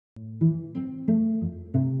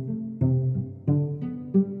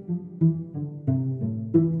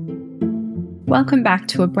Welcome back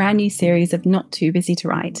to a brand new series of Not Too Busy to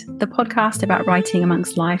Write, the podcast about writing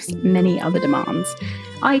amongst life's many other demands.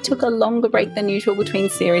 I took a longer break than usual between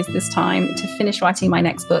series this time to finish writing my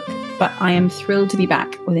next book, but I am thrilled to be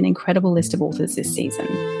back with an incredible list of authors this season.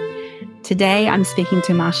 Today, I'm speaking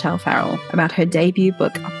to Marchelle Farrell about her debut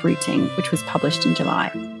book, Uprooting, which was published in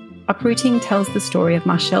July. Uprooting tells the story of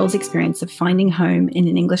Marchelle's experience of finding home in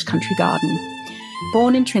an English country garden.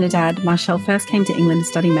 Born in Trinidad, Marchelle first came to England to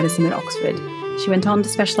study medicine at Oxford. She went on to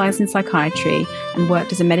specialise in psychiatry and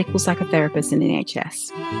worked as a medical psychotherapist in the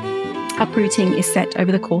NHS. Uprooting is set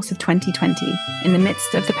over the course of 2020, in the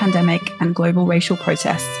midst of the pandemic and global racial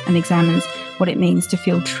protests, and examines what it means to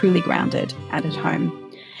feel truly grounded and at home.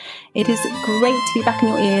 It is great to be back in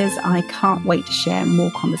your ears. I can't wait to share more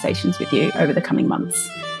conversations with you over the coming months.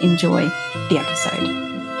 Enjoy the episode.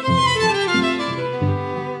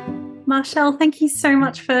 Marchelle, thank you so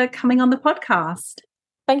much for coming on the podcast.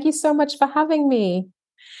 Thank you so much for having me.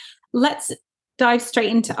 Let's dive straight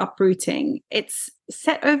into Uprooting. It's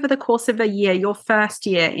set over the course of a year, your first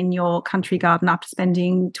year in your country garden after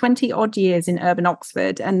spending 20 odd years in urban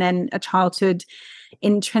Oxford and then a childhood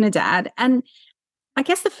in Trinidad. And I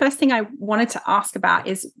guess the first thing I wanted to ask about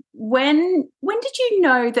is when did you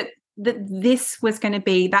know that this was going to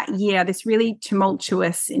be that year, this really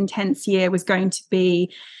tumultuous, intense year was going to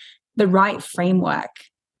be the right framework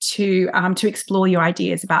to explore your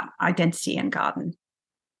ideas about identity and garden?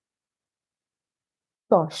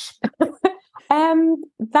 Gosh,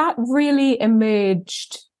 that really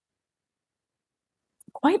emerged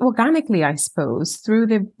quite organically, I suppose, through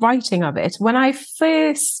the writing of it. When I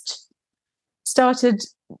first started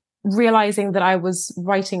realizing that I was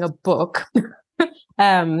writing a book,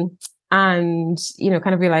 and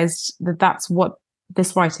kind of realized that that's what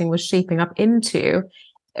this writing was shaping up into.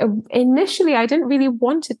 Initially, I didn't really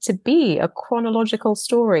want it to be a chronological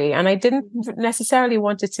story, and I didn't necessarily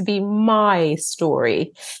want it to be my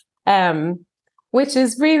story, which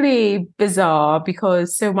is really bizarre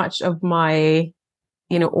because so much of my,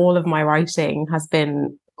 all of my writing has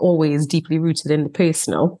been always deeply rooted in the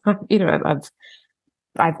personal.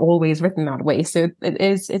 I've always written that way, so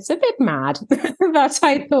it's a bit mad that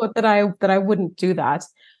I thought that I wouldn't do that,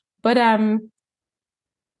 but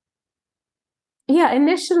yeah,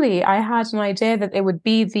 initially I had an idea that there would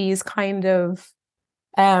be these kind of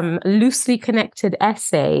loosely connected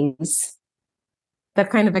essays that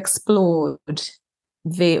kind of explored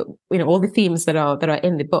all the themes that are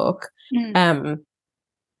in the book.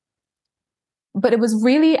 But it was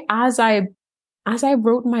really as I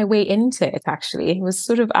wrote my way into it, actually, it was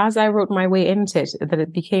sort of as I wrote my way into it that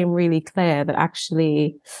it became really clear that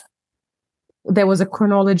actually there was a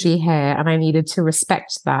chronology here and I needed to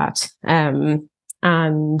respect that.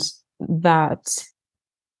 And that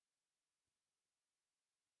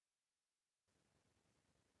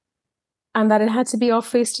it had to be our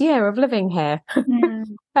first year of living here.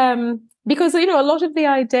 Because a lot of the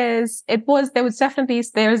ideas,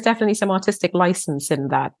 there is definitely some artistic license in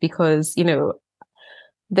that, because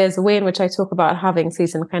there's a way in which I talk about having, say,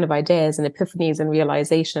 some kind of ideas and epiphanies and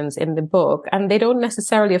realizations in the book, and they don't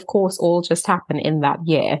necessarily, of course, all just happen in that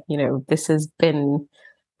year. This has been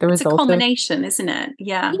it's a culmination, isn't it?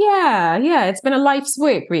 Yeah. Yeah. It's been a life's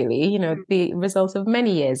work, really, the result of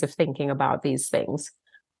many years of thinking about these things.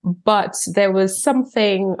 But there was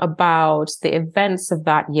something about the events of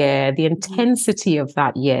that year, the intensity of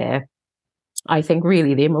that year, I think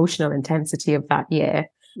really the emotional intensity of that year,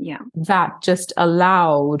 that just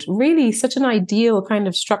allowed really such an ideal kind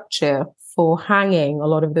of structure for hanging a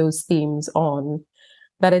lot of those themes on,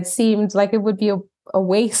 that it seemed like it would be a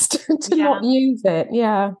waste to not use it.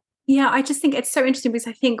 Yeah, I just think it's so interesting, because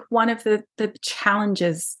I think one of the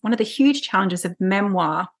huge challenges of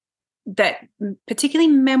memoir, that particularly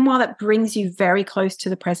memoir that brings you very close to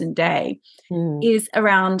the present day, is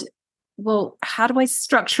around, well, how do I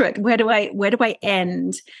structure it? Where do I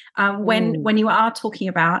end? When you are talking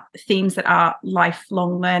about themes that are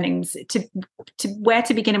lifelong learnings, to where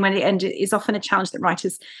to begin and where to end is often a challenge that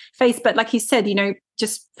writers face. But like you said,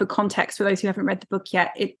 just for context, for those who haven't read the book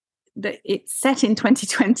yet, it's set in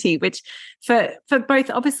 2020, which for both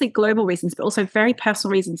obviously global reasons, but also very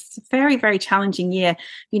personal reasons, it's a very, very challenging year.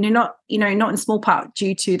 Not in small part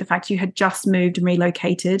due to the fact you had just moved and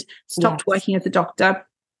relocated, stopped working as a doctor.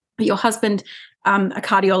 Your husband, a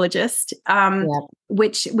cardiologist,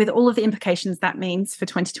 which with all of the implications that means for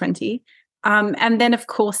 2020. And then, of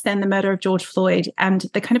course, the murder of George Floyd and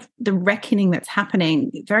the kind of the reckoning that's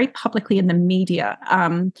happening very publicly in the media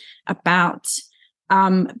about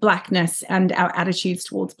Blackness and our attitudes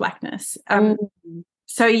towards Blackness.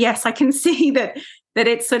 So yes, I can see that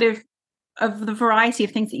it's sort of the variety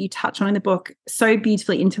of things that you touch on in the book, so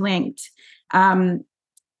beautifully interlinked.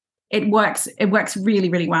 It works really,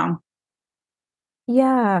 really well.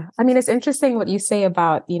 Yeah. I mean, it's interesting what you say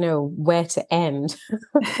about, where to end.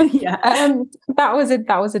 Yeah. That was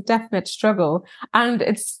a definite struggle.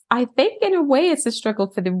 And I think in a way it's a struggle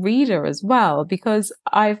for the reader as well, because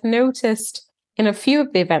I've noticed in a few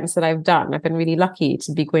of the events that I've done, I've been really lucky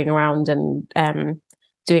to be going around and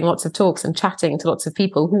doing lots of talks and chatting to lots of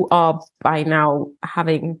people who are by now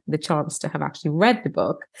having the chance to have actually read the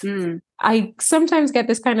book. I sometimes get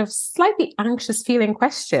this kind of slightly anxious feeling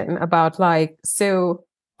question about so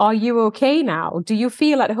are you okay now? Do you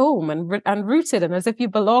feel at home and rooted and as if you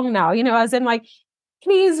belong now? As in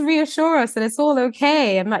please reassure us that it's all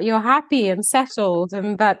okay and that you're happy and settled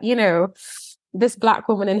and that, this Black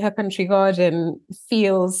woman in her country garden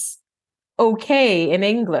feels okay in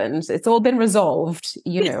England. It's all been resolved,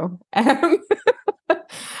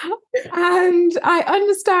 And I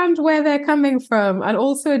understand where they're coming from. And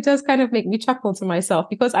also it does kind of make me chuckle to myself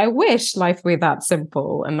because I wish life were that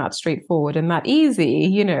simple and that straightforward and that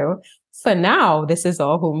easy, For now, this is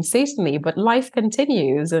our home, certainly, but life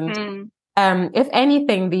continues. And if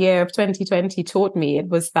anything, the year of 2020 taught me it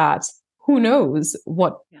was that who knows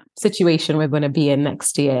what situation we're going to be in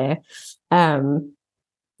next year.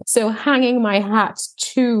 So hanging my hat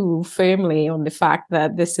too firmly on the fact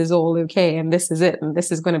that this is all okay and this is it and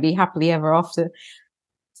this is going to be happily ever after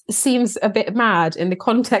seems a bit mad in the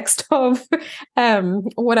context of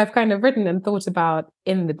what I've kind of written and thought about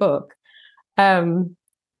in the book.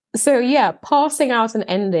 So yeah, passing out an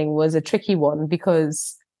ending was a tricky one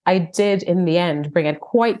because I did in the end bring it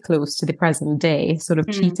quite close to the present day, sort of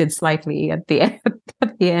cheated slightly at the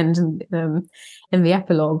end in the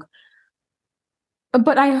epilogue.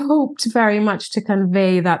 But I hoped very much to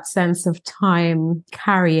convey that sense of time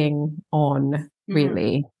carrying on,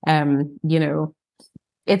 really.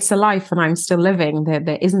 It's a life and I'm still living.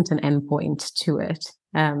 There isn't an endpoint to it.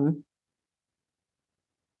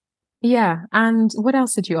 Yeah. And what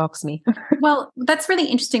else did you ask me? Well, that's really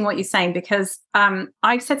interesting what you're saying, because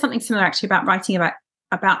I've said something similar actually about writing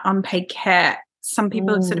about unpaid care. Some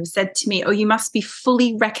people have sort of said to me, oh, you must be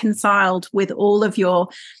fully reconciled with all of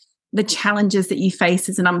the challenges that you face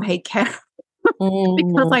as an unpaid carer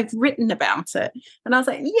because I've written about it. And I was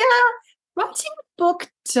like, yeah, writing a book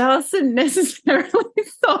doesn't necessarily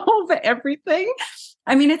solve everything.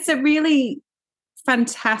 I mean, it's a really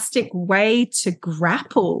fantastic way to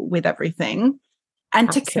grapple with everything and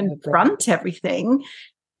to confront everything.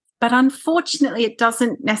 But unfortunately, it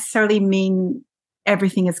doesn't necessarily mean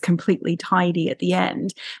everything is completely tidy at the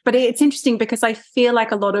end. But it's interesting because I feel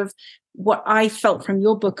like a lot of what I felt from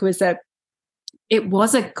your book was it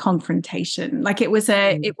was a confrontation. Like it was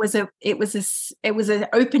an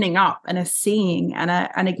opening up and a seeing and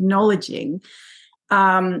an acknowledging.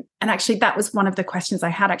 And actually, that was one of the questions I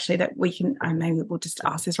had actually that maybe we'll just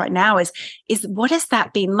ask this right now is what has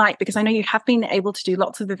that been like? Because I know you have been able to do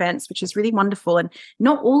lots of events, which is really wonderful. And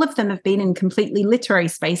not all of them have been in completely literary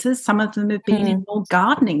spaces. Some of them have been in more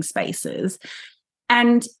gardening spaces.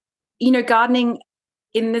 And, gardening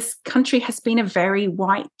in this country has been a very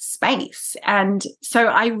white space. And so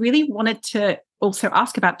I really wanted to also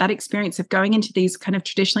ask about that experience of going into these kind of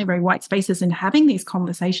traditionally very white spaces and having these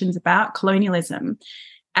conversations about colonialism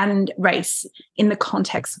and race in the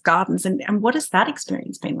context of gardens. And what has that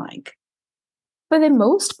experience been like? For the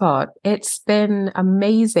most part, it's been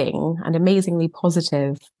amazing and amazingly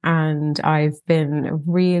positive. And I've been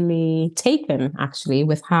really taken, actually,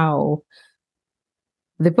 with how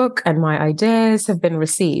the book and my ideas have been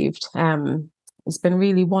received. It's been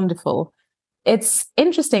really wonderful. It's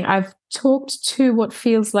interesting. I've talked to what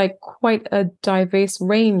feels like quite a diverse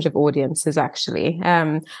range of audiences, actually.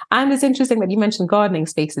 And it's interesting that you mentioned gardening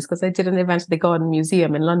spaces, because I did an event at the Garden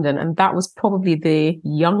Museum in London, and that was probably the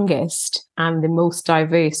youngest and the most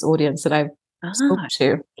diverse audience that I've spoke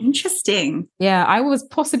to. Interesting. Yeah, I was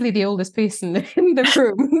possibly the oldest person in the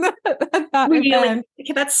room at that event.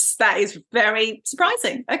 Okay, that is very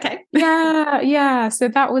surprising. Okay. Yeah. So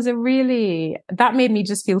that made me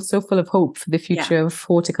just feel so full of hope for the future of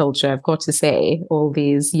horticulture, I've got to say. All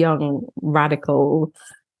these young, radical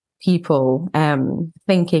people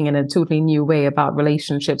thinking in a totally new way about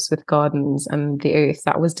relationships with gardens and the earth.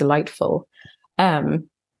 That was delightful.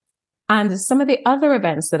 And some of the other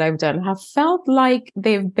events that I've done have felt like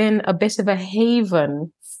they've been a bit of a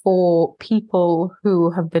haven for people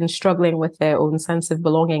who have been struggling with their own sense of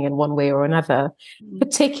belonging in one way or another,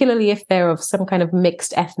 particularly if they're of some kind of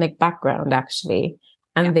mixed ethnic background, actually.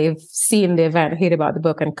 and they've seen the event, heard about the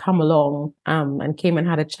book, and come along and came and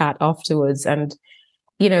had a chat afterwards. And,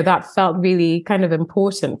 you know, that felt really kind of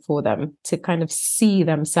important for them to kind of see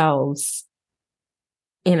themselves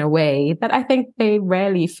in a way that I think they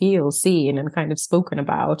rarely feel seen and kind of spoken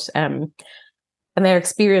about. And their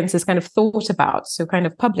experience is kind of thought about so kind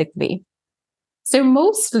of publicly. So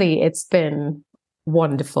mostly it's been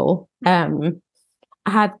wonderful.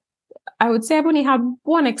 I would say I've only had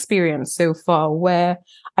one experience so far where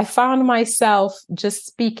I found myself just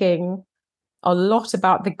speaking a lot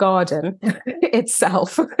about the garden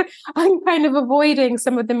itself. I'm kind of avoiding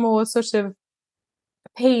some of the more sort of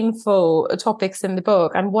painful topics in the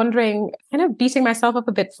book and wondering, kind of beating myself up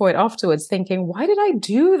a bit for it afterwards, thinking, why did I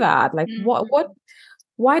do that? Like,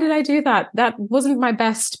 why did I do that? That wasn't my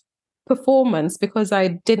best performance because I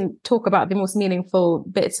didn't talk about the most meaningful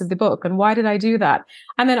bits of the book. And why did I do that?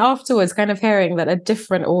 And then afterwards, kind of hearing that a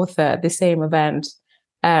different author at the same event,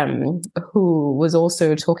 who was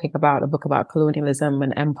also talking about a book about colonialism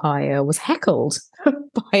and empire, was heckled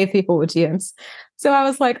by the audience. So I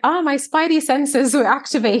was like, my spidey senses were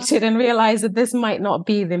activated and realized that this might not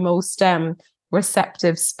be the most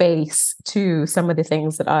receptive space to some of the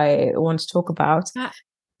things that I want to talk about. That's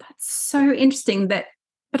so interesting. But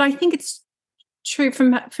I think it's true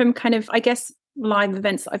from kind of, I guess, live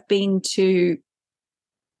events I've been to,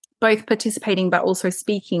 both participating but also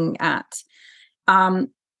speaking at.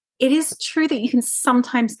 It is true that you can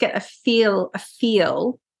sometimes get a feel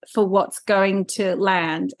for what's going to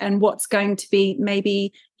land and what's going to be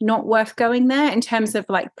maybe not worth going there, in terms of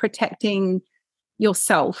like protecting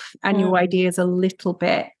yourself and your ideas a little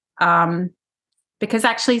bit. Because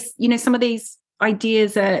actually, you know, some of these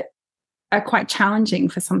ideas are quite challenging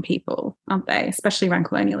for some people, aren't they? Especially around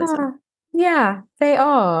colonialism. Yeah, they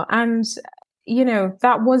are. And, you know,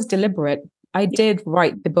 that was deliberate. I did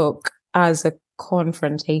write the book as a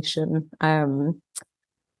confrontation.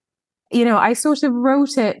 You know, I sort of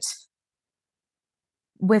wrote it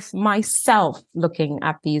with myself looking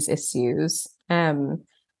at these issues and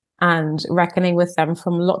reckoning with them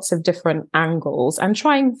from lots of different angles and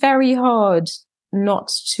trying very hard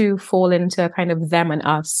not to fall into kind of them and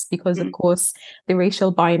us, because of course the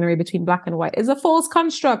racial binary between black and white is a false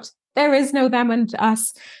construct. There is no them and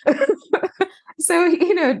us. So,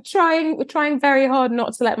 you know, trying very hard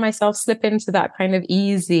not to let myself slip into that kind of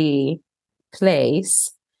easy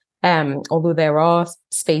place. Although there are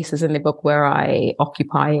spaces in the book where I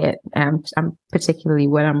occupy it, and particularly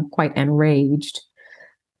when I'm quite enraged.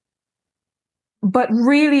 But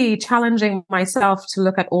really challenging myself to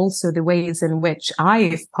look at also the ways in which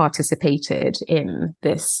I've participated in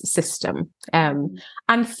this system. And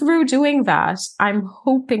through doing that, I'm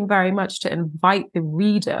hoping very much to invite the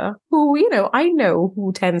reader who, you know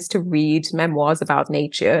who tends to read memoirs about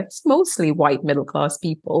nature. It's mostly white middle-class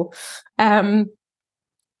people.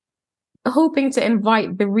 Hoping to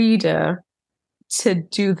invite the reader to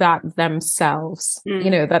do that themselves, you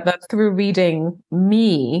know, that through reading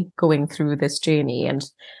me going through this journey and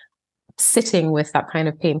sitting with that kind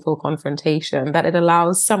of painful confrontation, that it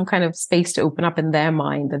allows some kind of space to open up in their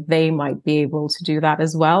mind that they might be able to do that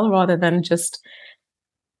as well, rather than just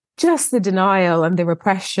the denial and the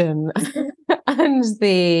repression and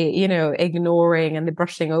the, you know, ignoring and the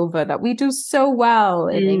brushing over that we do so well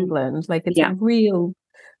in England. Like, it's a real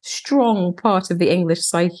strong part of the English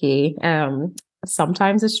psyche.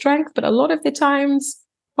 Sometimes a strength, but a lot of the times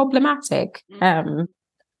problematic.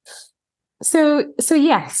 So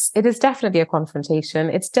yes, it is definitely a confrontation.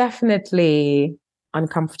 It's definitely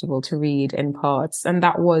uncomfortable to read in parts, and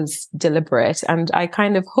that was deliberate. And I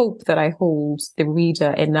kind of hope that I hold the reader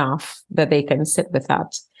enough that they can sit with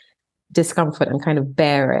that discomfort and kind of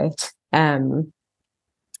bear it, and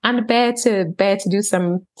bear to do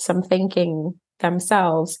some thinking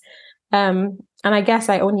themselves. And I guess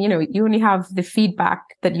you only have the feedback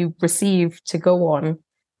that you receive to go on.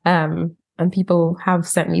 And people have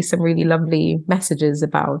sent me some really lovely messages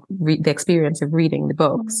about the experience of reading the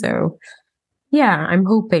book. So yeah, I'm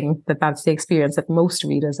hoping that that's the experience that most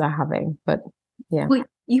readers are having. But yeah. Well,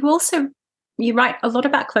 you write a lot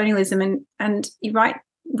about colonialism, and you write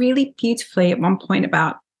really beautifully at one point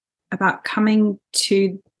about coming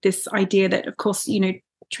to this idea that, of course, you know,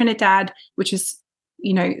 Trinidad, which is,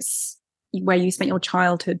 you know, where you spent your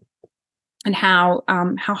childhood, and how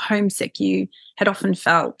homesick you had often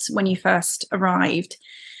felt when you first arrived,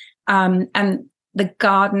 and the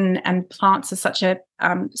garden and plants are such a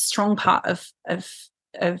strong part of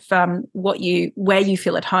where you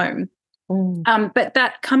feel at home. But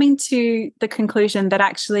that coming to the conclusion that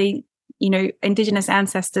actually Indigenous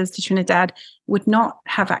ancestors to Trinidad would not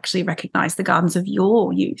have actually recognized the gardens of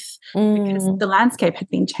your youth because the landscape had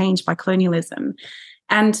been changed by colonialism,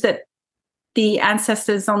 and that the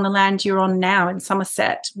ancestors on the land you're on now in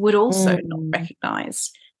Somerset would also not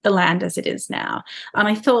recognize the land as it is now. And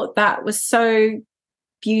I thought that was so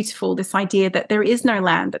beautiful, this idea that there is no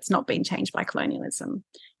land that's not been changed by colonialism.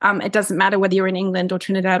 It doesn't matter whether you're in England or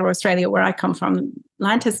Trinidad or Australia, where I come from,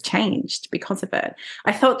 land has changed because of it.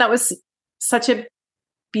 I thought that was such a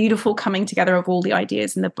beautiful coming together of all the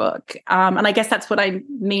ideas in the book. And I guess that's what I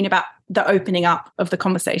mean about the opening up of the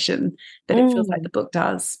conversation, that it feels like the book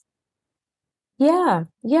does. Yeah.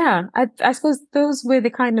 I suppose those were the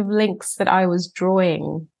kind of links that I was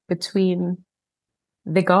drawing between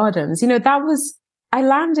the gardens. I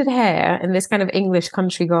landed here in this kind of English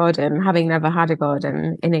country garden, having never had a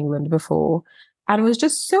garden in England before, and was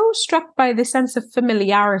just so struck by the sense of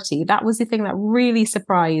familiarity. That was the thing that really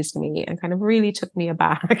surprised me and kind of really took me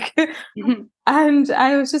aback. And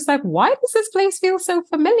I was just like, why does this place feel so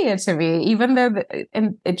familiar to me, even though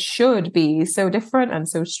it should be so different and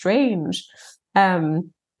so strange?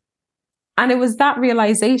 And it was that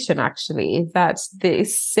realization, actually, that the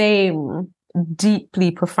same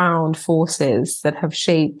deeply profound forces that have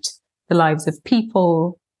shaped the lives of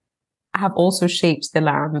people have also shaped the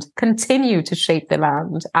land, continue to shape the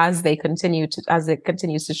land as it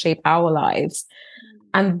continues to shape our lives.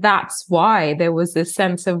 And that's why there was this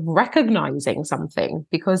sense of recognizing something,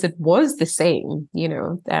 because it was the same,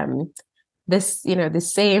 the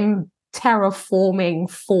same terraforming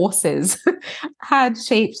forces had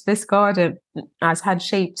shaped this garden as had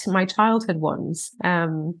shaped my childhood ones.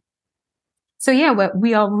 So yeah,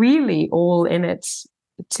 we are really all in it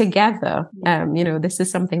together. This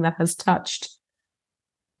is something that has touched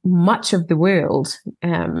much of the world,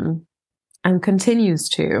 and continues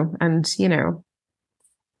to. And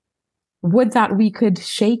would that we could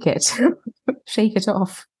shake it, shake it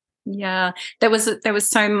off. Yeah, there was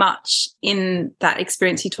so much in that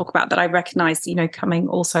experience you talk about that I recognized, coming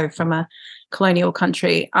also from a colonial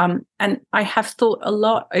country. And I have thought a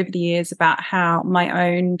lot over the years about how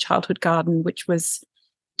my own childhood garden, which was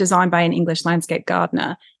designed by an English landscape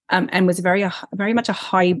gardener, and was very much a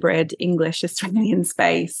hybrid English Australian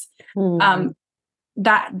space.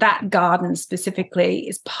 That garden specifically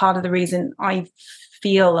is part of the reason I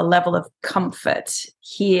feel a level of comfort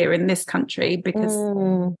here in this country, because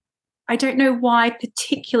I don't know why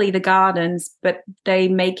particularly the gardens, but they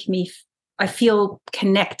make me, I feel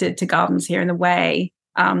connected to gardens here in a way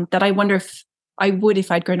that I wonder if I would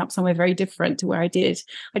if I'd grown up somewhere very different to where I did.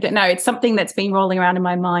 I don't know. It's something that's been rolling around in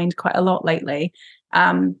my mind quite a lot lately.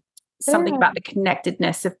 Something about the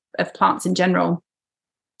connectedness of plants in general.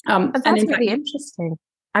 That's really interesting.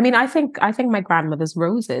 I mean, I think my grandmother's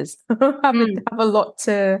roses have a lot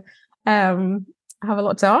to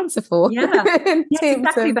answer for. Yeah,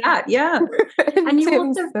 exactly that. Yeah, and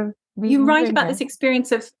you write about this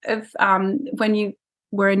experience of when you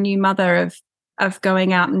were a new mother of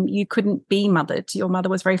going out and you couldn't be mothered. Your mother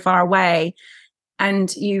was very far away,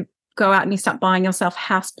 and you go out and you start buying yourself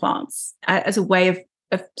houseplants as a way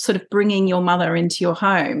of sort of bringing your mother into your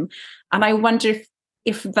home. And I wonder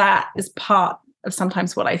if that is part of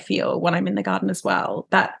sometimes what I feel when I'm in the garden as well,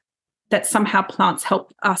 that somehow plants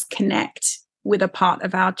help us connect with a part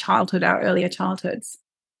of our childhood, our earlier childhoods.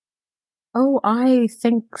 Oh, I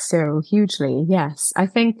think so, hugely. Yes. I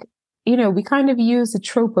think, we kind of use the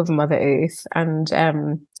trope of Mother Earth, and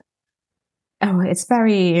it's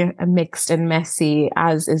very mixed and messy,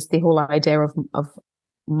 as is the whole idea of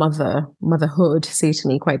motherhood,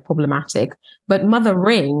 certainly quite problematic. But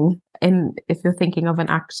mothering, if you're thinking of an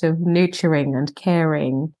act of nurturing and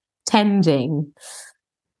caring, tending,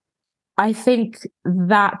 I think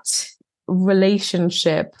that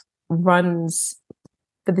relationship runs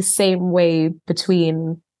for the same way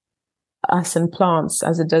between us and plants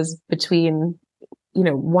as it does between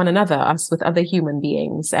one another, us with other human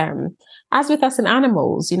beings, as with us and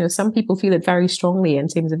animals. Some people feel it very strongly in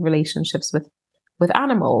terms of relationships with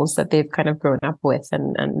animals that they've kind of grown up with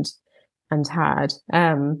and had.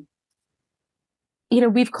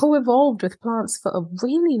 We've co-evolved with plants for a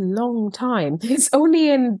really long time. It's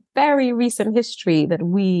only in very recent history that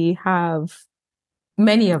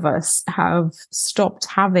many of us have stopped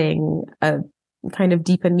having a kind of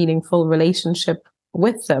deep and meaningful relationship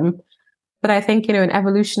with them. But I think, in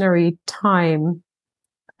evolutionary time,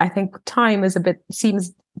 I think time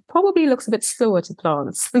probably looks a bit slower to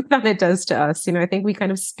plants than it does to us. I think we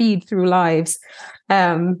kind of speed through lives.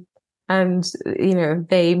 And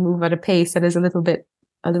they move at a pace that is a little bit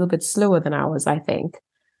slower than ours, I think.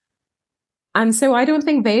 And so I don't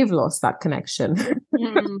think they've lost that connection.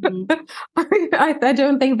 I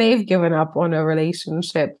don't think they've given up on a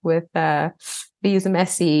relationship with these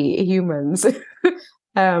messy humans.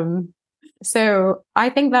 So I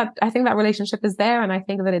think that relationship is there, and I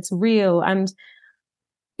think that it's real. And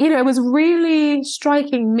it was really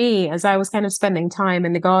striking me as I was kind of spending time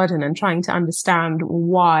in the garden and trying to understand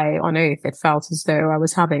why on earth it felt as though I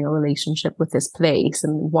was having a relationship with this place,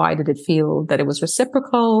 and why did it feel that it was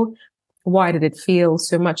reciprocal? Why did it feel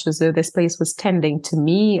so much as though this place was tending to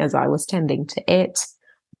me as I was tending to it?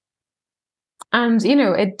 And,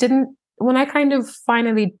 it didn't, when I kind of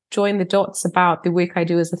finally joined the dots about the work I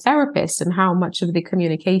do as a therapist and how much of the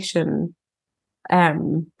communication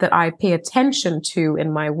that I pay attention to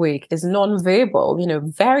in my work is non-verbal,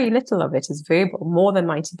 very little of it is verbal, more than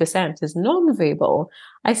 90% is non-verbal.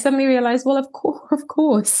 I suddenly realized, well, of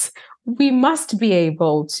course, we must be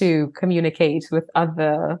able to communicate with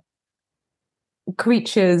other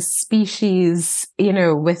creatures, species,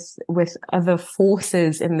 with other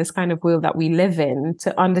forces in this kind of world that we live in,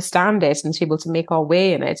 to understand it and to be able to make our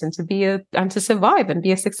way in it, and to survive and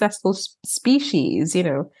be a successful species.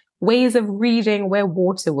 Ways of reading where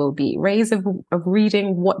water will be, ways of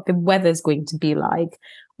reading what the weather's going to be like,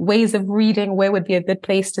 ways of reading where would be a good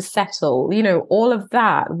place to settle. All of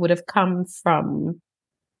that would have come from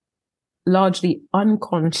largely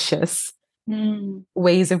unconscious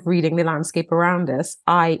ways of reading the landscape around us,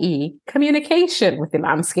 i.e. communication with the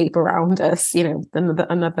landscape around us,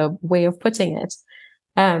 another way of putting it.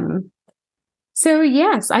 So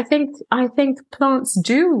yes, I think plants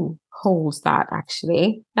do hold that,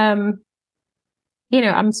 actually. I'm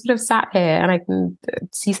sort of sat here and I can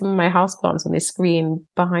see some of my houseplants on the screen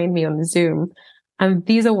behind me on the Zoom. And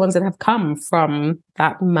these are ones that have come from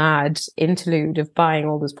that mad interlude of buying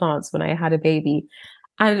all those plants when I had a baby.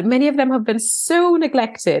 And many of them have been so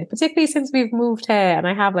neglected, particularly since we've moved here and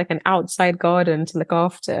I have like an outside garden to look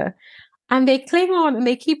after. And they cling on and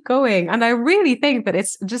they keep going. And I really think that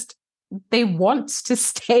it's just, they want to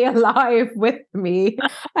stay alive with me.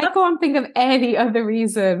 I can't think of any other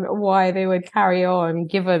reason why they would carry on,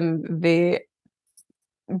 given the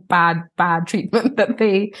bad treatment that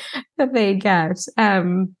they get.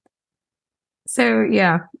 So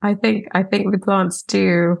yeah, I think the plants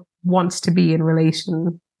do want to be in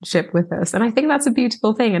relationship with us, and I think that's a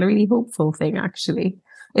beautiful thing and a really hopeful thing. Actually,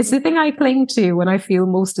 it's the thing I cling to when I feel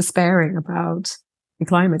most despairing about the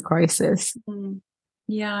climate crisis.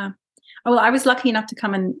 Yeah. Well, I was lucky enough to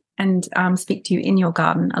come and speak to you in your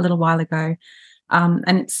garden a little while ago.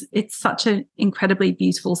 And it's such an incredibly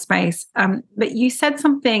beautiful space. But you said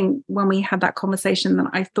something when we had that conversation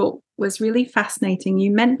that I thought was really fascinating.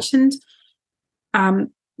 You mentioned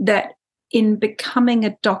that in becoming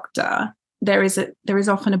a doctor, there is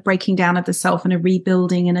often a breaking down of the self and a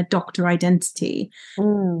rebuilding and a doctor identity.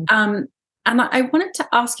 And I wanted to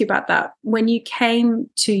ask you about that. When you came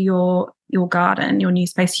to your garden, your new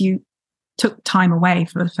space, you took time away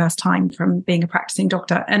for the first time from being a practicing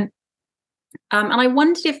doctor. And I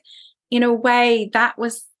wondered if, in a way, that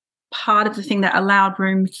was part of the thing that allowed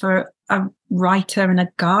room for a writer and a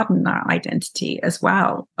gardener identity as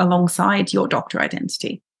well, alongside your doctor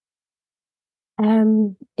identity.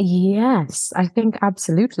 Yes, I think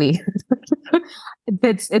absolutely.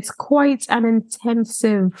 It's quite an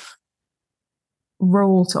intensive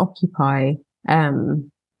role to occupy,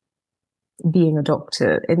 being a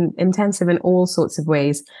doctor, intensive in all sorts of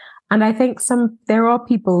ways. And I think there are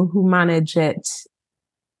people who manage to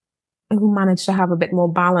have a bit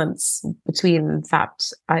more balance between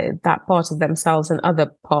that part of themselves and other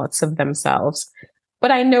parts of themselves. But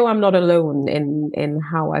I know I'm not alone in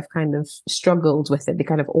how I've kind of struggled with it, the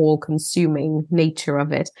kind of all-consuming nature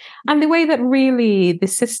of it. And the way that really the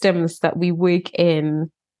systems that we work in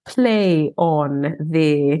play on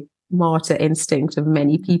the martyr instinct of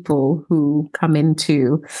many people who come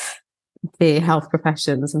into the health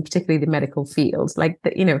professions, and particularly the medical fields. Like,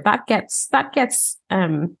 that gets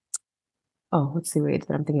what's the word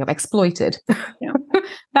that I'm thinking of? Exploited. Yeah.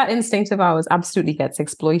 That instinct of ours absolutely gets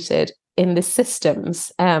exploited in the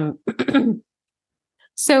systems.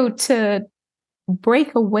 So to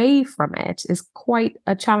break away from it is quite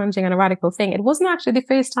a challenging and a radical thing. It wasn't actually the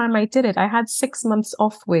first time I did it. I had 6 months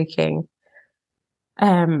off working,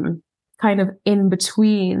 kind of in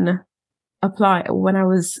between when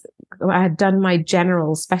I had done my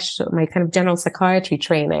kind of general psychiatry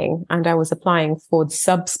training, and I was applying for the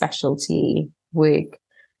subspecialty work.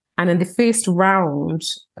 And in the first round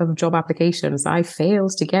of job applications, I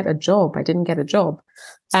failed to get a job. I didn't get a job.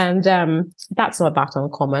 And that's not that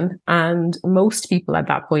uncommon. And most people at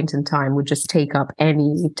that point in time would just take up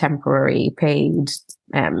any temporary paid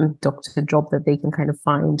doctor job that they can kind of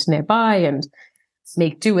find nearby and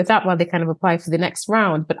make do with that while they kind of apply for the next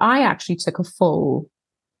round. But I actually took a full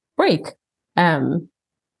break and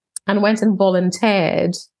went and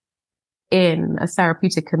volunteered in a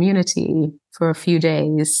therapeutic community for a few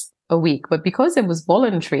days a week. But because it was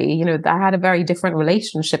voluntary, you know, I had a very different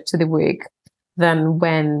relationship to the work than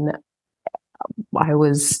when I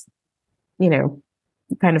was, you know,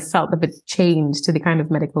 kind of felt a bit chained to the kind of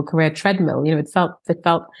medical career treadmill. You know, it felt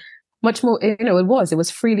much more, you know, it was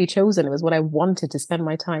freely chosen. It was what I wanted to spend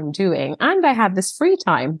my time doing. And I had this free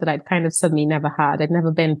time that I'd kind of suddenly never had. I'd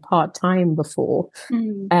never been part-time before.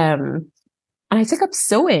 And I took up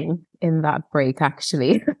sewing in that break,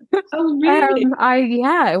 actually. Oh, really?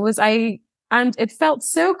 And it felt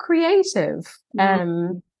so creative.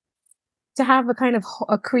 To have a kind of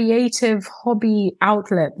a creative hobby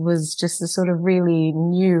outlet was just a sort of really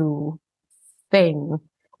new thing.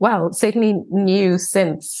 Well, certainly new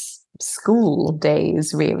since school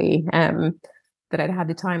days, really, that I'd had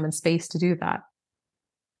the time and space to do that.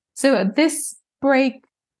 So at this break,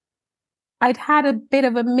 I'd had a bit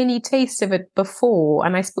of a mini taste of it before.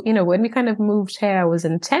 And you know, when we kind of moved here, I was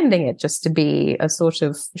intending it just to be a sort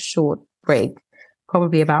of short break,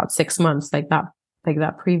 probably about 6 months, like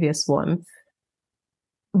that previous one.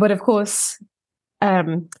 But of course,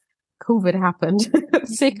 COVID happened,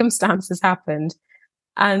 circumstances happened.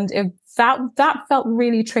 And that felt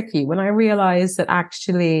really tricky when I realized that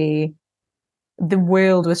actually the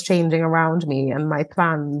world was changing around me and my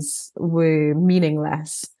plans were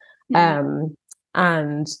meaningless. And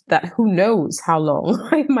that who knows how long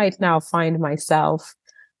I might now find myself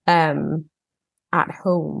at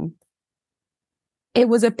home. It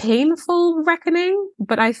was a painful reckoning,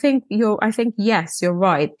 but I think yes, you're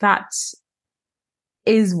right. That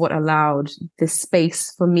is what allowed this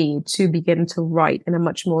space for me to begin to write in a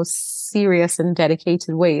much more serious and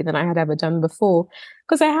dedicated way than I had ever done before.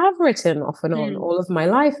 Because I have written off and on all of my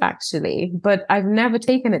life, actually, but I've never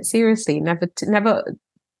taken it seriously, never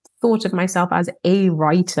thought of myself as a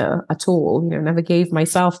writer at all, you know, never gave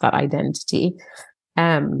myself that identity.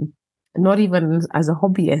 Not even as a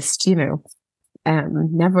hobbyist, you know,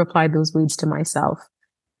 never applied those words to myself.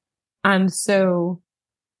 And so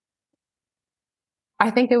I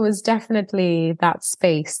think it was definitely that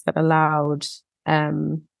space that allowed,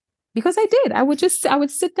 because I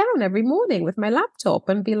would sit down every morning with my laptop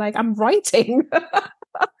and be like, I'm writing.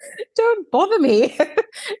 Don't bother me.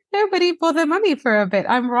 Nobody bother money for a bit.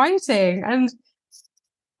 I'm writing. And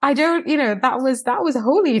I don't, you know, that was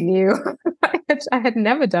wholly new. I had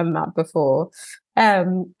never done that before.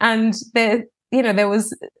 And there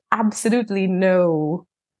was absolutely no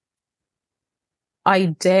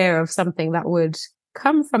idea of something that would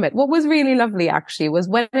come from it. What was really lovely, actually, was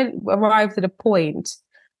when it arrived at a point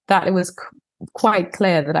that it was quite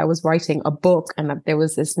clear that I was writing a book and that there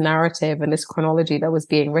was this narrative and this chronology that was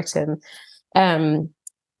being written.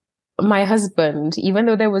 My husband, even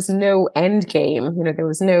though there was no end game, you know, there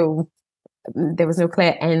was no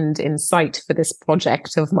clear end in sight for this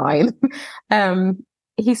project of mine.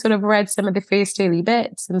 He sort of read some of the first daily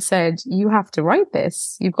bits and said, you have to write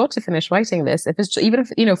this. You've got to finish writing this. Even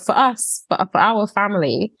if, you know, for us, for our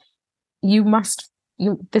family, this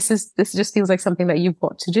just feels like something that you've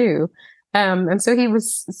got to do. And so he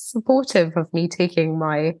was supportive of me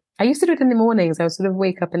I used to do it in the mornings. I would sort of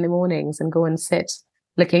wake up in the mornings and go and sit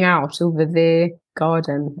looking out over the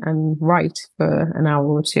garden and write for an hour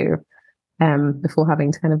or two, before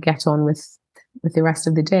having to kind of get on with the rest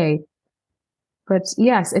of the day. But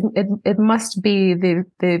yes, it must be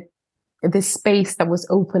the space that was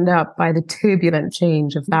opened up by the turbulent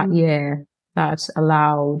change of that year that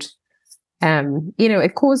allowed, you know,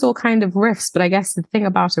 it caused all kind of rifts. But I guess the thing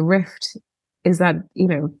about a rift is that, you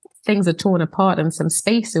know, things are torn apart and some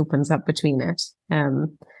space opens up between it.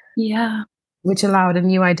 Which allowed a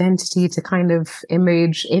new identity to kind of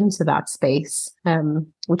emerge into that space,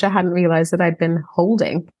 which I hadn't realized that I'd been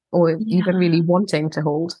holding or even really wanting to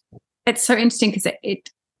hold. It's so interesting because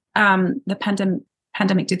the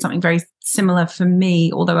pandemic did something very similar for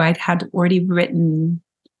me, although I'd had already written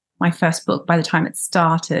my first book by the time it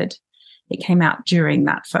started. It came out during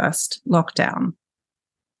that first lockdown.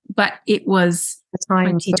 But it was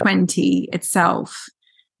 2020 itself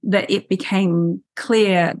that it became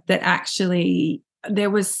clear that actually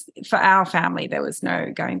for our family, there was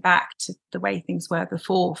no going back to the way things were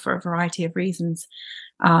before for a variety of reasons.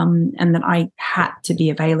 And that I had to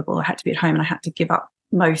be available. I had to be at home and I had to give up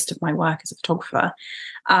most of my work as a photographer.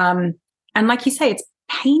 And like you say, it's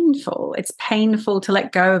painful. It's painful to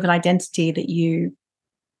let go of an identity that you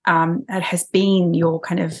that has been your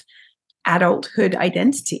kind of adulthood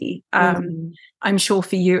identity. I'm sure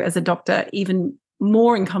for you as a doctor, even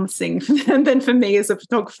more encompassing than for me as a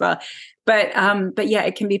photographer. But yeah,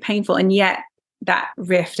 it can be painful, and yet that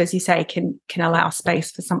rift, as you say, can allow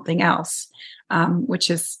space for something else, which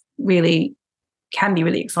is really can be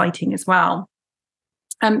really exciting as well.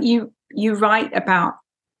 You write about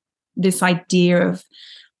this idea of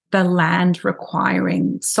the land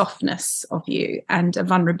requiring softness of you and a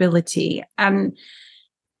vulnerability, and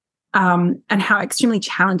how extremely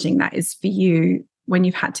challenging that is for you when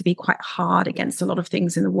you've had to be quite hard against a lot of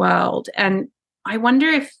things in the world. And I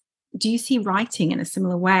wonder do you see writing in a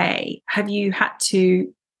similar way? Have you had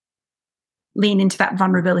to lean into that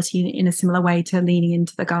vulnerability in a similar way to leaning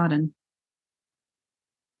into the garden?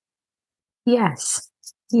 Yes.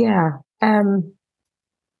 Yeah.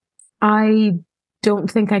 I don't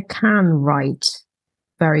think I can write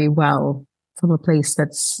very well from a place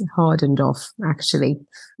that's hardened off, actually.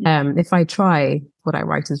 If I try, what I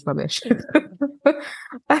write is rubbish.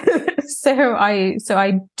 So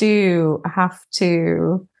I do have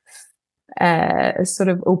to sort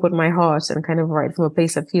of open my heart and kind of write from a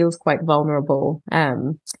place that feels quite vulnerable,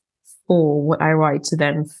 for what I write to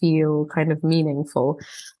then feel kind of meaningful.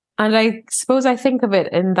 And I suppose I think of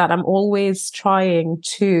it in that I'm always trying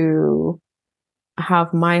to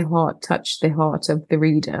have my heart touch the heart of the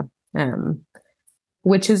reader,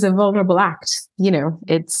 which is a vulnerable act. You know,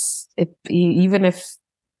 even if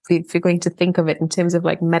you're going to think of it in terms of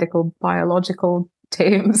like medical biological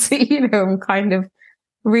terms, you know, I'm kind of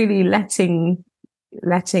really letting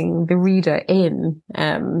the reader in,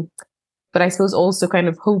 but I suppose also kind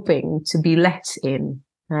of hoping to be let in.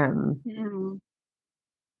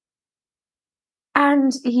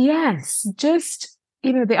 And yes, just,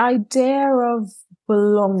 you know, the idea of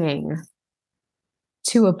belonging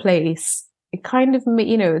to a place, it kind of,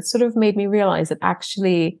 you know, it sort of made me realize that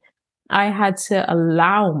actually I had to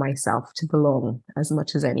allow myself to belong as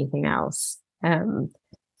much as anything else. And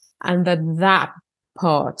that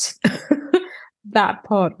part, that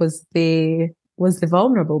part was the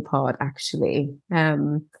vulnerable part, actually.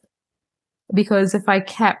 Because if I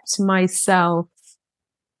kept myself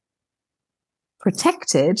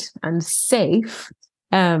protected and safe,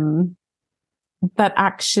 that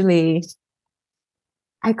actually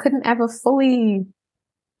I couldn't ever fully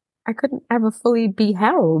be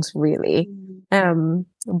held, really,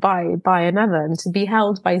 by another. And to be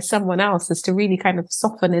held by someone else is to really kind of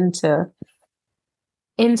soften into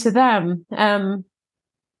them.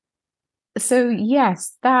 So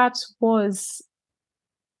yes, that was,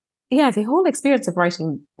 yeah, the whole experience of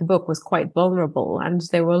writing the book was quite vulnerable, and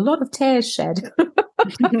there were a lot of tears shed.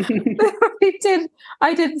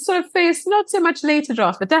 I did sort of first, not so much later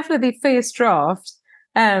draft, but definitely first draft.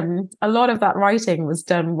 A lot of that writing was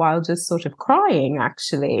done while just sort of crying,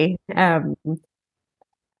 actually. And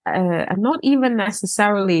not even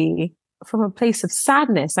necessarily from a place of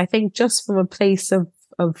sadness. I think just from a place of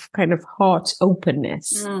kind of heart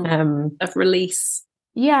openness. Of release.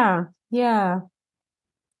 Yeah, yeah.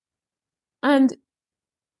 And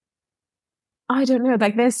I don't know,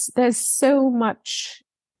 like there's so much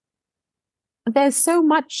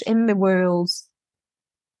in the world,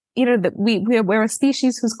 you know, that we're a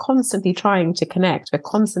species who's constantly trying to connect. We're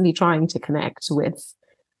constantly trying to connect with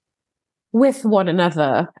one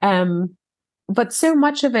another. But so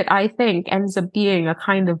much of it, I think, ends up being a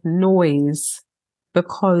kind of noise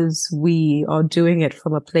because we are doing it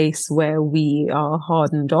from a place where we are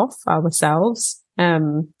hardened off ourselves.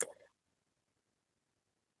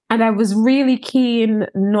 And I was really keen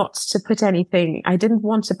not to put anything. I didn't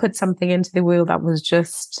want to put something into the world that was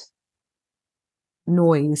just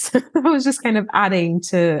noise. I was just kind of adding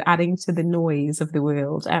to the noise of the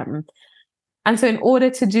world. And so in order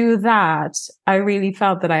to do that, I really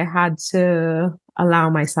felt that I had to allow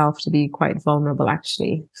myself to be quite vulnerable,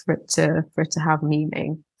 actually, for it to have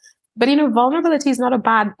meaning. But, you know, vulnerability is not a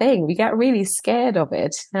bad thing. We get really scared of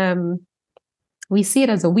it. We see it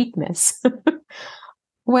as a weakness.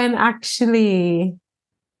 When actually,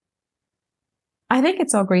 I think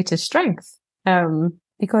it's our greatest strength,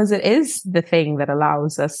 because it is the thing that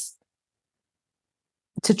allows us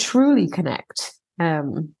to truly connect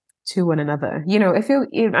to one another. You know,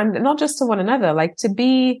 and not just to one another, like to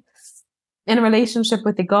be in a relationship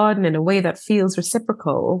with the garden in a way that feels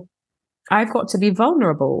reciprocal. I've got to be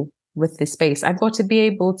vulnerable with this space. I've got to be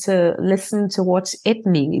able to listen to what it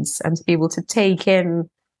needs and to be able to take in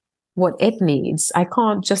what it needs. I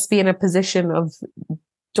can't just be in a position of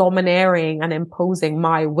domineering and imposing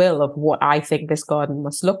my will of what I think this garden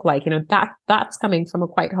must look like. That's coming from a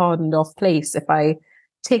quite hardened off place if I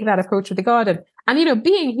take that approach with the garden. And,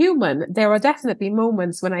 being human, there are definitely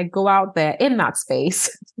moments when I go out there in that space,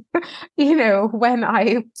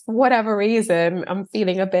 when whatever reason, I'm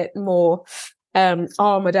feeling a bit more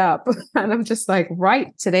armored up, and I'm just like, right,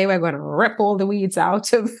 today we're going to rip all the weeds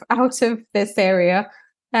out of this area.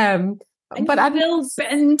 But I will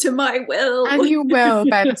bend to my will. And you will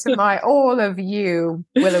bend to my, all of you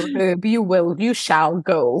you shall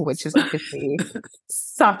go, which is obviously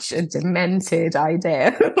such a demented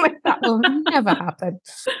idea. Like, that will never happen.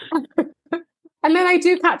 And then I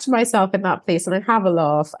do catch myself in that place and I have a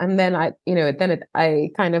laugh. And then I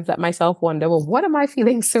kind of let myself wonder, well, what am I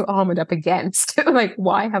feeling so armored up against? Like,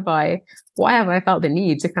 why have I felt the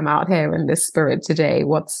need to come out here in this spirit today?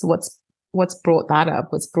 What's brought that up?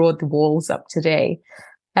 What's brought the walls up today?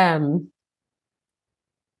 But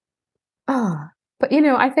I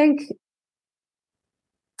think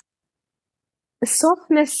the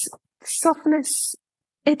softness,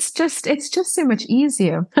 it's just so much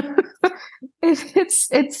easier.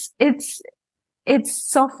 It's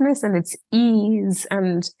softness and it's ease,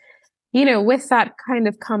 and with that kind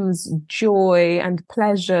of comes joy and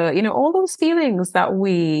pleasure, all those feelings that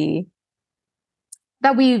we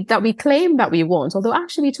claim that we want. Although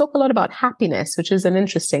actually we talk a lot about happiness, which is an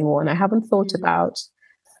interesting one I haven't thought about.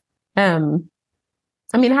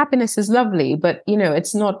 Happiness is lovely, but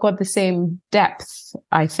it's not got the same depth,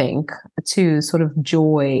 I think, to sort of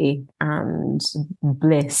joy and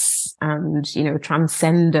bliss and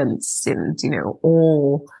transcendence and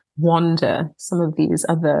awe, wonder. Some of these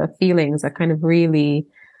other feelings that kind of really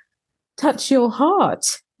touch your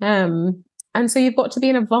heart. And so you've got to be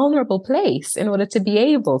in a vulnerable place in order to be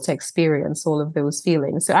able to experience all of those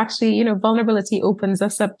feelings. So actually, vulnerability opens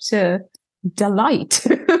us up to delight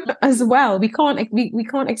as well. We can't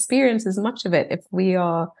experience as much of it if we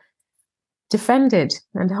are defended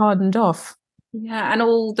and hardened off. Yeah, and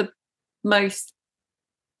all the most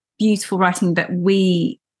beautiful writing that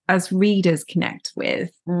we as readers connect with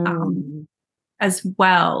as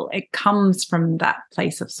well, it comes from that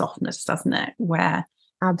place of softness, doesn't it? Where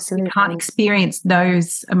absolutely you can't experience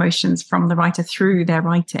those emotions from the writer through their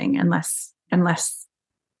writing unless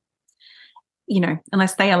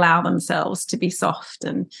they allow themselves to be soft,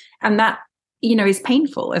 and that is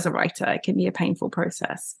painful as a writer. It can be a painful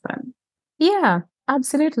process. But yeah,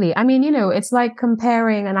 absolutely. It's like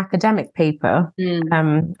comparing an academic paper,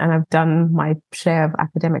 and I've done my share of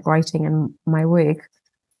academic writing in my work,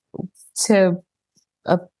 to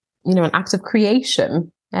an act of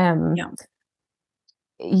creation.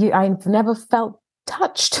 I've never felt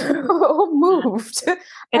touched or moved.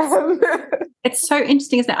 It's so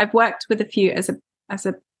interesting, isn't it? I've worked with a few as a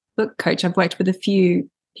book coach. I've worked with a few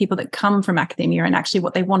people that come from academia, and actually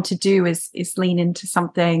what they want to do is lean into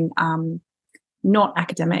something not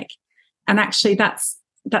academic. And actually that's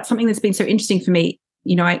something that's been so interesting for me.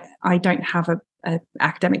 I don't have a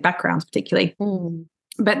academic background particularly,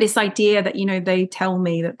 but this idea that they tell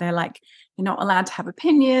me that they're not allowed to have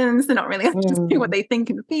opinions, they're not really allowed to say what they think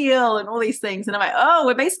and feel and all these things, and I'm like, oh,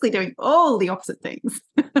 we're basically doing all the opposite things.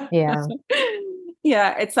 Yeah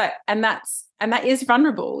it's like, and that is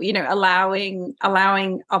vulnerable, allowing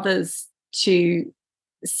others to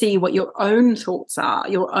see what your own thoughts are,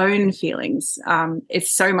 your own feelings.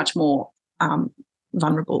 It's so much more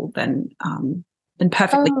vulnerable than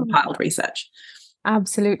perfectly compiled research.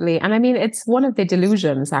 Absolutely. And it's one of the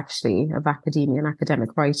delusions, actually, of academia and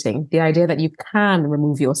academic writing, the idea that you can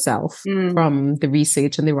remove yourself from the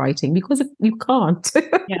research and the writing, because you can't.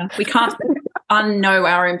 Yeah, we can't unknow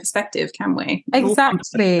our own perspective, can we?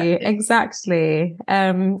 Exactly.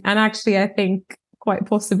 And actually, I think quite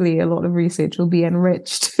possibly a lot of research will be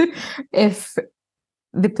enriched if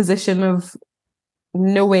the position of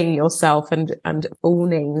knowing yourself and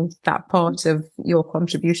owning that part of your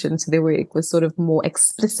contribution to the work was sort of more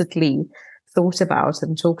explicitly thought about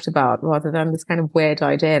and talked about, rather than this kind of weird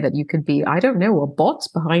idea that you could be, I don't know, a bot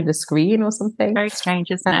behind a screen or something. Very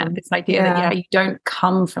strange, isn't it? This idea that you don't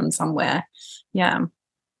come from somewhere. Yeah.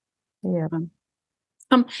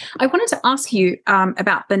 I wanted to ask you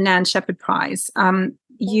about the Nan Shepherd Prize.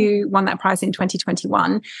 You won that prize in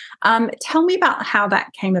 2021. Tell me about how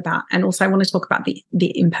that came about, and also I want to talk about the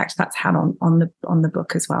impact that's had on the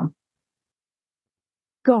book as well.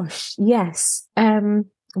 Gosh, yes.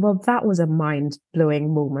 Well, that was a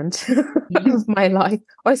mind-blowing moment of my life,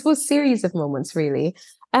 or I suppose series of moments, really.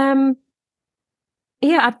 At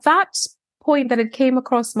that point that it came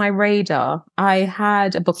across my radar, I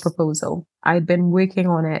had a book proposal. I'd been working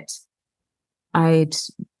on it. I'd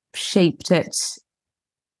shaped it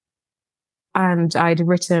and I'd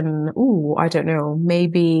written, I don't know,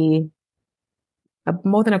 maybe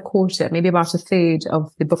more than a quarter, maybe about a third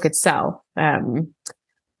of the book itself,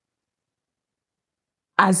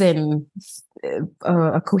 as in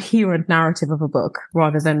a coherent narrative of a book,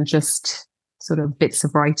 rather than just sort of bits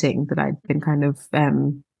of writing that I'd been kind of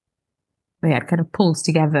pulled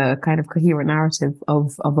together, kind of coherent narrative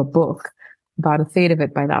of a book, about a third of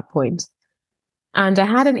it by that point. And I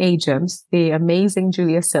had an agent, the amazing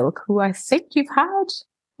Julia Silk, who I think you've had.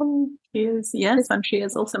 She is, yes, and she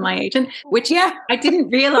is also my agent, which I didn't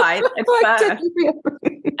realize at first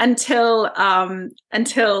until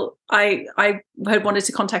I had wanted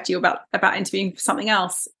to contact you about interviewing for something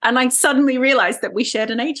else, and I suddenly realized that we shared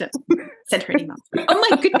an agent. Sent her an email. Oh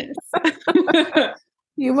my goodness!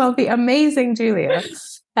 You will be amazing, Julia.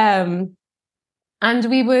 And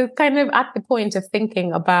we were kind of at the point of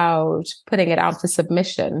thinking about putting it out for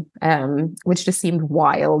submission, which just seemed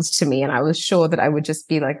wild to me. And I was sure that I would just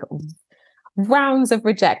be like rounds of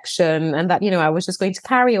rejection, and that, I was just going to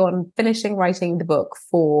carry on finishing writing the book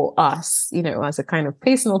for us, as a kind of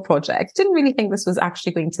personal project. Didn't really think this was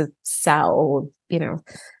actually going to sell,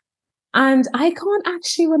 And I can't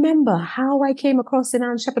actually remember how I came across the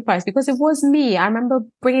Anne Shepherd Prize, because it was me. I remember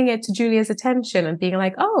bringing it to Julia's attention and being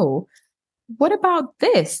like, oh, what about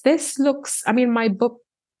this? This looks, my book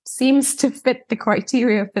seems to fit the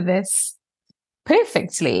criteria for this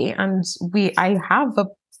perfectly. And I have a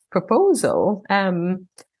proposal. And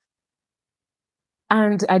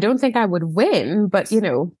I don't think I would win, but,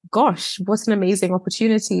 gosh, what an amazing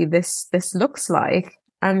opportunity this looks like.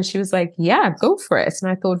 And she was like, yeah, go for it.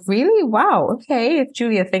 And I thought, really? Wow. Okay. If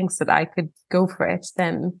Julia thinks that I could go for it,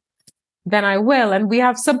 then I will. And we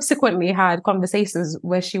have subsequently had conversations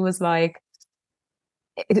where she was like,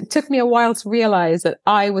 it took me a while to realize that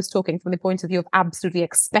I was talking from the point of view of absolutely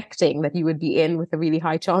expecting that you would be in with a really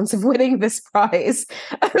high chance of winning this prize,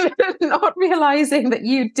 not realizing that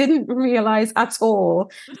you didn't realize at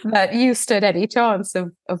all that you stood any chance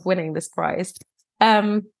of winning this prize.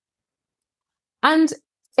 And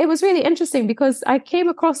it was really interesting because I came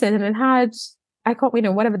across it and it had, I can't,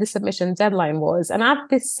 whatever the submission deadline was. And at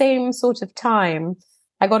the same sort of time,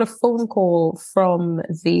 I got a phone call from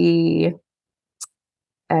the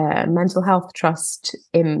mental health trust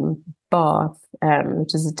in Bath,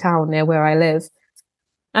 which is a town near where I live.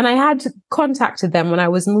 And I had contacted them when I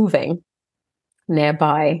was moving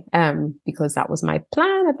nearby, because that was my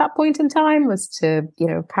plan at that point in time, was to,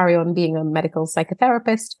 carry on being a medical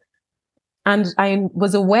psychotherapist. And I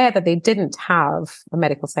was aware that they didn't have a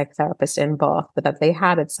medical psychotherapist in Bath, but that they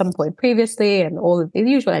had at some point previously, and all of the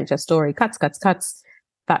usual NHS story, cuts.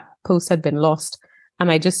 That post had been lost. And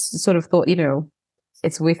I just sort of thought,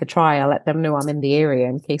 it's worth a try. I'll let them know I'm in the area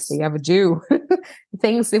in case they ever do.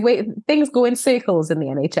 Things go in circles in the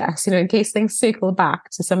NHS, in case things circle back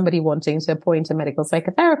to somebody wanting to appoint a medical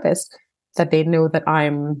psychotherapist, that they know that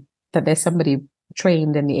there's somebody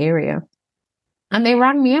trained in the area. And they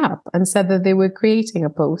rang me up and said that they were creating a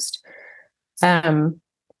post, and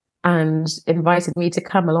invited me to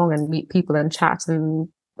come along and meet people and chat and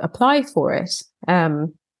apply for it.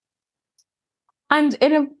 And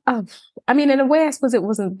in a way, I suppose it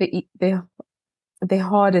wasn't the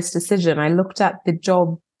hardest decision. I looked at the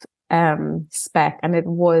job spec, and it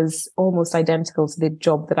was almost identical to the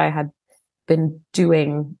job that I had been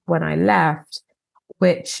doing when I left,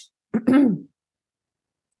 which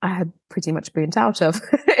I had pretty much burnt out of.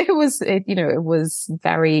 It was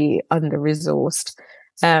very under-resourced.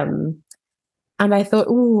 And I thought,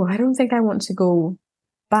 I don't think I want to go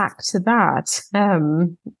back to that. I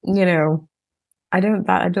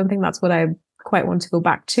don't think that's what I quite want to go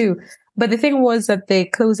back to. But the thing was that the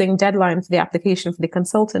closing deadline for the application for the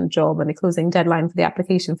consultant job and the closing deadline for the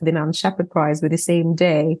application for the Anne Shepherd Prize were the same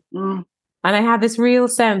day. Mm. And I had this real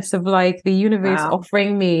sense of like the universe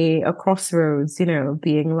offering me a crossroads,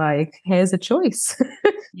 being like, here's a choice.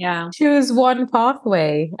 Yeah. Choose one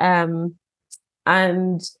pathway. And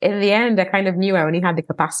in the end, I kind of knew I only had the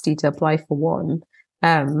capacity to apply for one.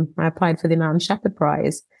 I applied for the Anne Shepherd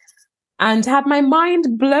Prize and had my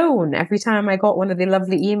mind blown every time I got one of the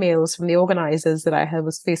lovely emails from the organizers that I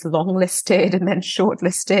was first longlisted and then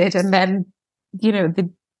shortlisted. And then, the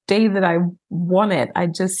day that I won it,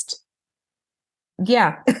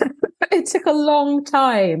 it took a long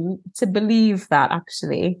time to believe that,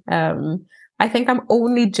 actually. I think I've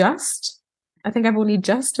only just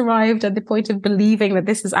arrived at the point of believing that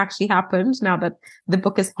this has actually happened, now that the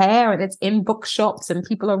book is here and it's in bookshops and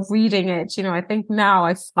people are reading it. I think now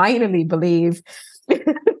I finally believe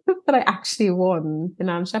that I actually won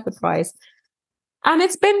the Anne Shepherd Prize. And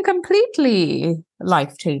it's been completely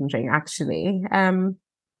life-changing, actually.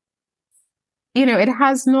 it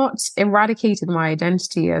has not eradicated my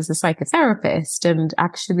identity as a psychotherapist. And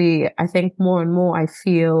actually, I think more and more I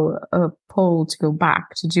feel a pull to go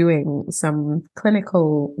back to doing some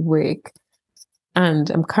clinical work. And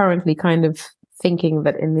I'm currently kind of thinking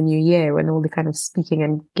that in the new year, when all the kind of speaking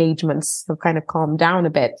engagements have kind of calmed down a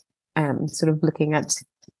bit, sort of looking at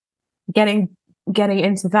getting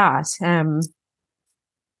into that,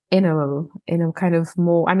 in a kind of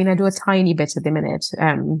more, I mean, I do a tiny bit at the minute,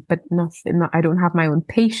 but I don't have my own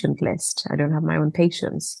patient list. I don't have my own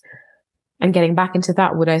patients. And getting back into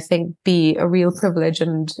that would, I think, be a real privilege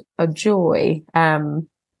and a joy.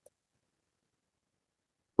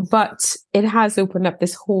 But it has opened up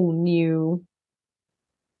this whole new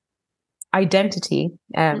identity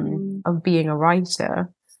of being a writer,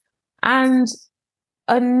 and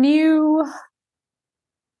a new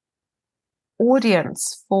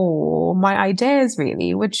audience for my ideas,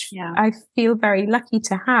 really, which I feel very lucky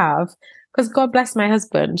to have, because God bless my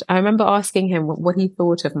husband. I remember asking him what he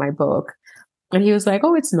thought of my book, and he was like,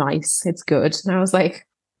 "Oh, it's nice, it's good." And I was like,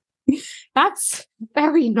 that's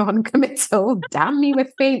very non-committal. Damn me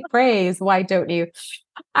with faint praise. Why don't you?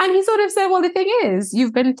 And he sort of said, well, the thing is,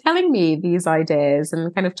 you've been telling me these ideas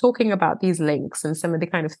and kind of talking about these links and some of the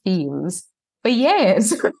kind of themes for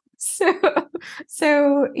years.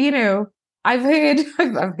 so I've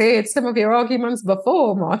heard some of your arguments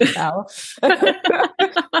before, Marchelle.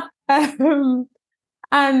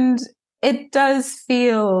 And it does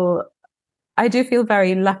feel, I do feel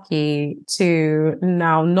very lucky to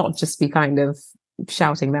now not just be kind of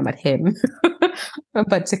shouting them at him,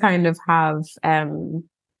 but to kind of have,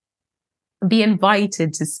 be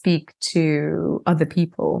invited to speak to other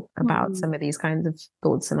people about some of these kinds of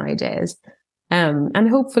thoughts and ideas, and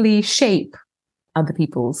hopefully shape other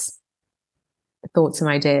people's thoughts and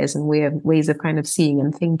ideas and ways of kind of seeing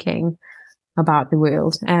and thinking about the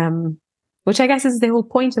world, which I guess is the whole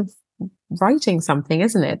point of writing something,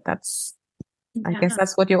 isn't it? I guess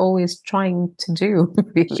that's what you're always trying to do,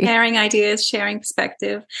 really. Sharing ideas, sharing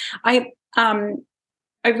perspective. I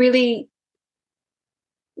really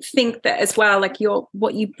think that as well, like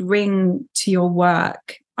what you bring to your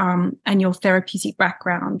work and your therapeutic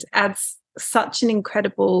background adds such an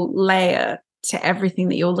incredible layer to everything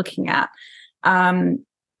that you're looking at,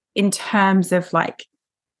 in terms of like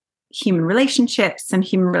human relationships and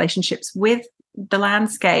human relationships with the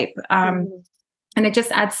landscape. And it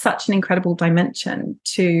just adds such an incredible dimension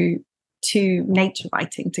to nature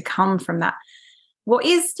writing, to come from that, what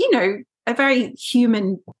is, a very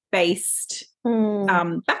human-based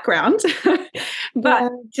background,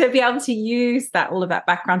 but to be able to use all of that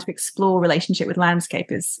background to explore relationship with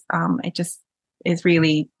landscape is, it's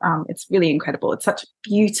really incredible. It's such a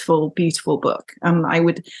beautiful, beautiful book. I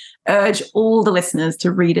would urge all the listeners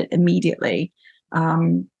to read it immediately.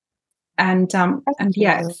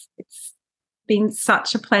 It's been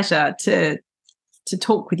such a pleasure to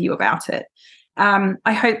talk with you about it.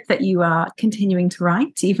 I hope that you are continuing to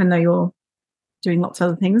write, even though you're doing lots of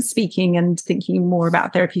other things, speaking and thinking more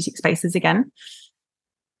about therapeutic spaces again.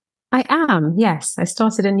 I am, yes. I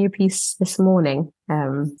started a new piece this morning.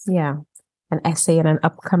 An essay in an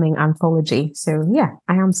upcoming anthology. So yeah,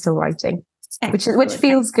 I am still writing, which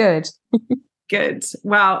feels good. Good.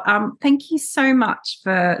 Well, thank you so much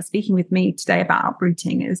for speaking with me today about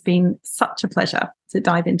uprooting. It has been such a pleasure to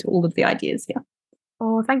dive into all of the ideas here.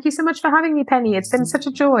 Oh, thank you so much for having me, Penny. It's been such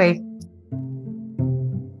a joy.